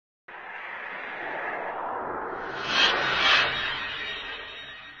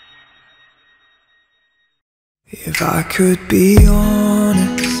If I could be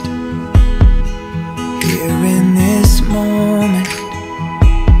honest, here in this moment,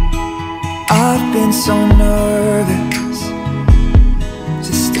 I've been so nervous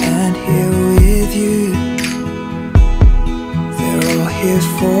to stand here with you. They're all here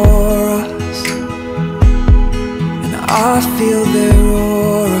for us, and I feel their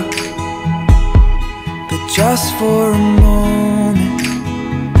aura. But just for a moment,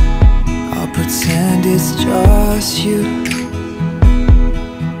 I'll pretend it's just you.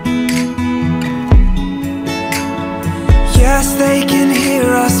 Yes, they can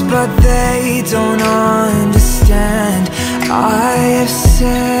hear us, but they don't understand. I have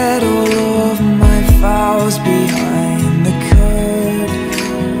said all of my vows behind the curtain.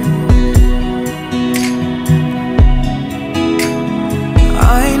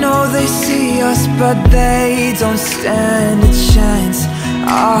 I know they see us, but they don't stand a chance.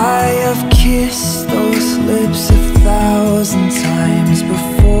 I have kissed those lips 1,000 times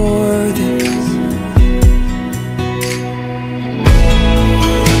before this.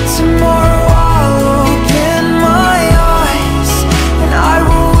 Tomorrow I'll open my eyes and I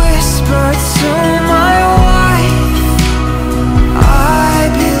will whisper to my wife, I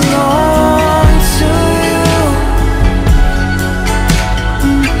belong to you.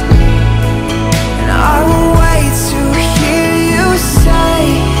 And I will wait to hear you say,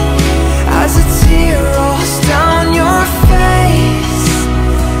 as a tear rolls down your face,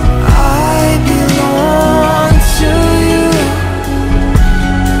 I belong to you.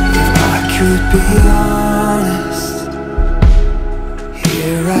 Could be honest,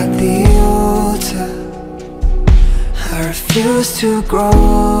 here at the altar, I refuse to grow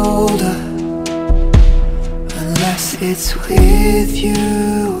older unless it's with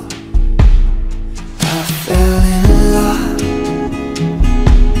you. I fell in love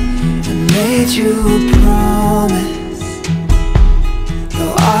and made you a promise,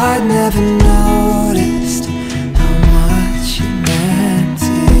 though I'd never noticed how much it meant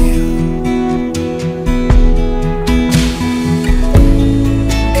to you.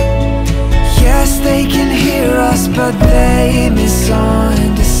 They can hear us, but they miss